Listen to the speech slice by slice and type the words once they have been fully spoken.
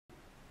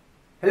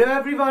Hello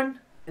everyone,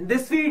 in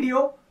this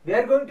video we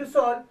are going to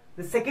solve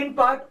the second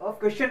part of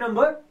question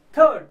number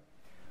 3rd.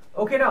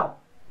 Okay, now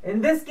in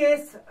this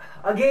case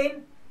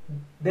again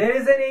there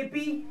is an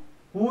AP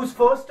whose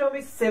first term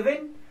is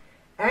 7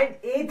 and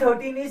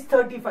A13 is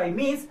 35,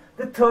 means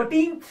the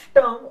 13th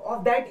term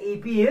of that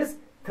AP is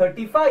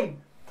 35.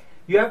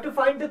 You have to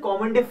find the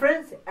common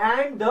difference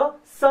and the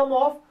sum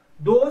of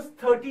those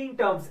 13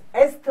 terms.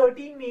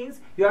 S13 means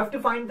you have to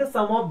find the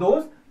sum of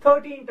those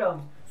 13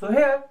 terms. So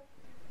here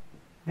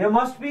there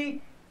must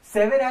be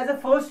 7 as a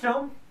first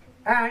term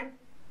and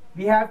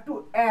we have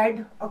to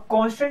add a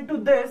constant to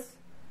this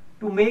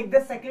to make the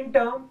second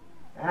term,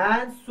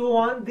 and so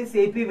on. This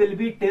AP will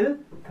be till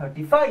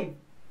 35.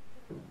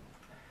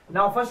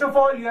 Now first of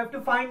all you have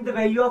to find the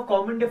value of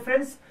common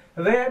difference,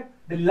 where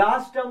the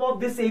last term of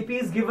this AP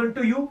is given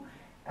to you,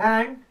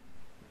 and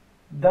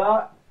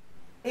the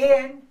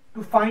AN,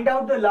 to find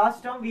out the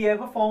last term we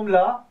have a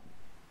formula,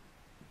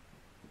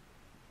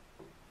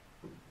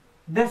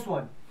 this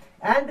one.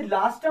 And the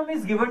last term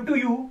is given to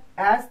you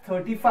as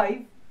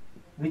 35,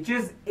 which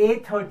is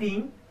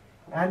A13,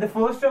 and the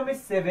first term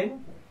is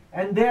 7,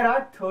 and there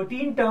are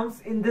 13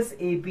 terms in this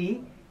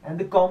AP, and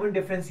the common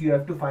difference you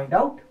have to find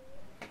out.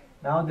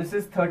 Now this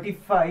is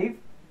 35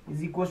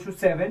 is equals to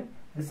 7,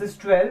 this is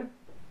 12,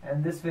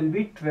 and this will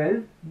be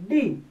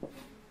 12D.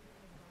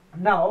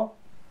 Now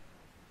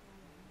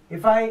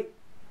if I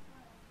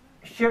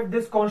shift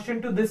this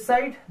constant to this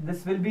side,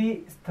 this will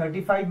be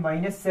 35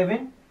 minus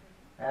 7,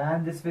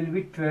 and this will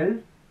be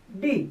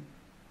 12D.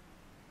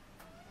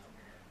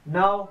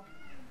 Now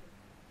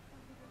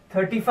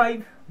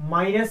 35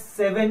 minus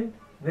 7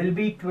 will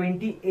be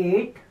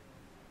 28,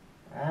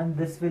 and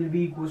this will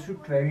be equals to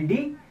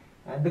 12D,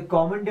 and the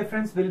common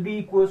difference will be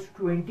equals to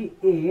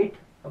 28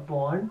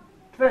 upon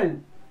 12,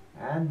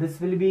 and this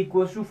will be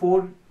equals to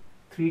 4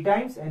 3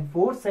 times and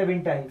 4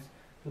 7 times.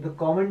 So the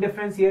common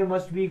difference here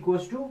must be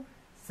equals to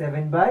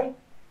 7 by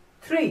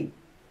 3.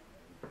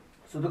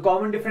 So the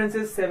common difference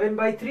is 7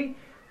 by 3.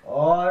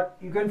 Or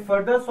you can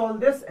further solve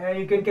this and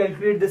you can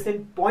calculate this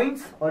in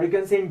points, or you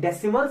can say in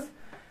decimals.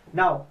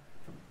 Now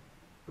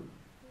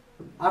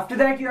after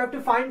that you have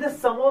to find the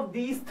sum of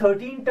these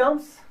 13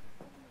 terms.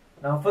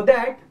 Now for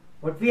that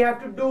what we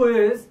have to do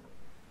is,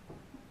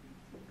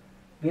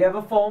 we have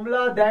a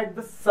formula that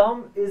the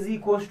sum is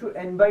equals to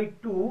n by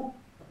 2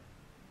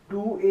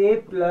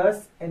 2a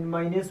plus n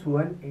minus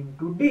 1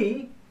 into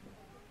d,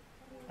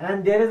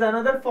 and there is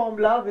another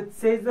formula which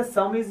says the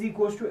sum is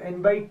equals to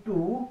n by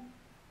 2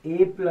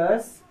 a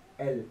plus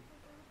l,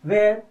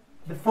 where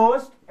the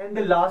first and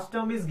the last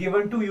term is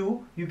given to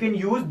you. You can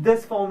use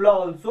this formula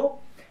also,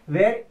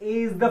 where a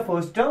is the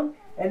first term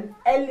and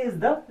l is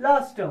the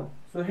last term.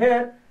 So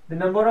here the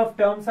number of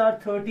terms are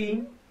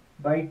 13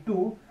 by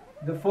 2,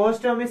 the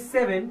first term is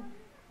 7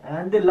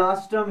 and the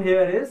last term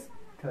here is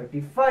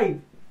 35.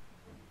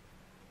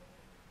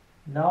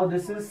 Now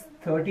this is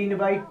 13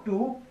 by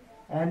 2,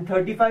 and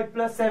 35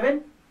 plus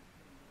 7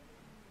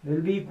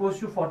 will be equals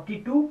to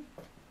 42.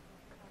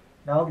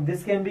 Now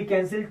this can be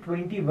cancelled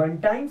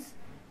 21 times,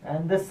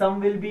 and the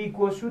sum will be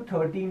equals to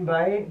 13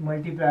 by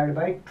multiplied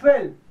by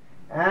 12,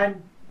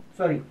 and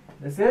sorry,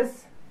 this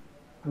is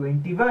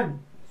 21.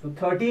 So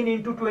 13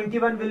 into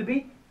 21 will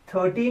be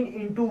 13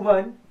 into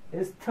 1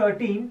 is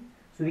 13.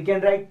 So we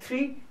can write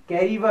 3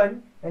 carry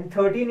 1, and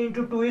 13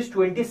 into 2 is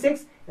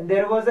 26, and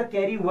there was a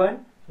carry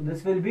 1, so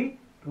this will be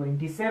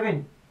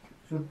 27.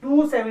 So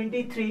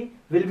 273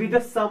 will be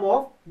the sum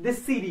of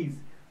this series.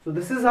 So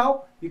this is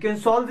how you can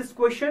solve this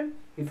question.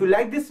 If you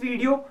like this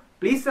video,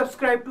 please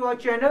subscribe to our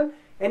channel,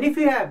 and if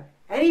you have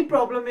any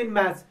problem in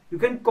maths, you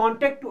can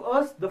contact to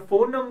us. The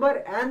phone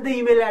number and the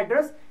email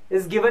address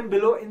is given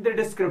below in the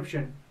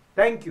description.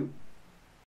 Thank you.